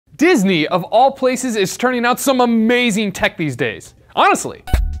Disney, of all places, is turning out some amazing tech these days. Honestly.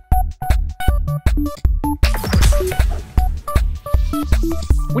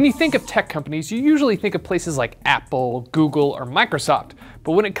 When you think of tech companies, you usually think of places like Apple, Google, or Microsoft.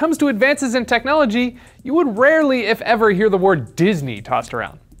 But when it comes to advances in technology, you would rarely, if ever, hear the word Disney tossed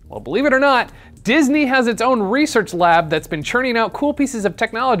around. Well, believe it or not, Disney has its own research lab that's been churning out cool pieces of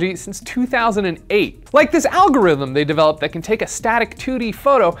technology since 2008. Like this algorithm they developed that can take a static 2D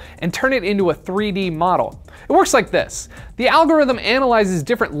photo and turn it into a 3D model. It works like this. The algorithm analyzes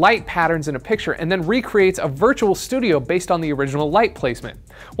different light patterns in a picture and then recreates a virtual studio based on the original light placement.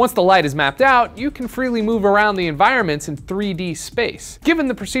 Once the light is mapped out, you can freely move around the environments in 3D space. Given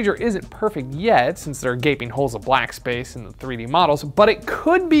the procedure isn't perfect yet, since there are gaping holes of black space in the 3D models, but it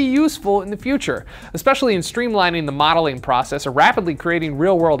could be useful in the future, especially in streamlining the modeling process or rapidly creating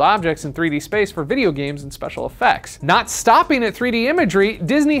real-world objects in 3D space for video games and special effects. Not stopping at 3D imagery,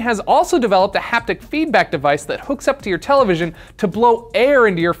 Disney has also developed a haptic feedback device that hooks up to your television to blow air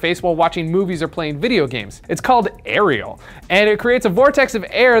into your face while watching movies or playing video games. It's called Aerial, and it creates a vortex of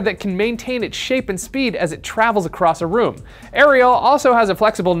air that can maintain its shape and speed as it travels across a room. Aerial also has a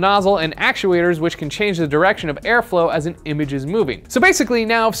flexible nozzle and actuators which can change the direction of airflow as an image is moving. So basically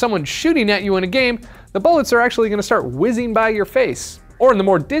now if someone's shooting at you in a game, the bullets are actually going to start whizzing by your face. Or in the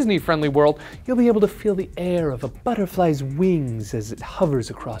more Disney-friendly world, you'll be able to feel the air of a butterfly's wings as it hovers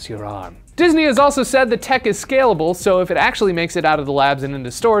across your arm. Disney has also said the tech is scalable, so if it actually makes it out of the labs and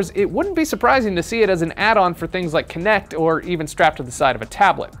into stores, it wouldn't be surprising to see it as an add-on for things like Kinect or even strapped to the side of a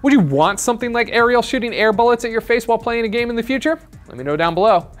tablet. Would you want something like Aerial shooting air bullets at your face while playing a game in the future? Let me know down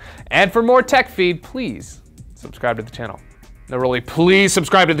below. And for more tech feed, please subscribe to the channel. No, really, please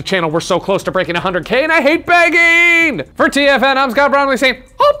subscribe to the channel. We're so close to breaking 100K and I hate begging! For TFN, I'm Scott Bromley saying,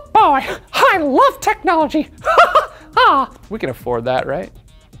 oh boy, I love technology. We can afford that, right?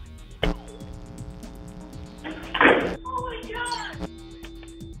 Oh my God!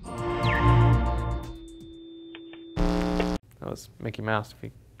 That was Mickey Mouse, if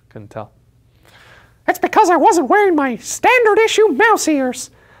you couldn't tell. It's because I wasn't wearing my standard issue mouse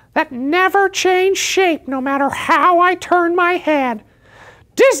ears that never change shape no matter how I turn my head.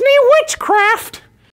 Disney witchcraft!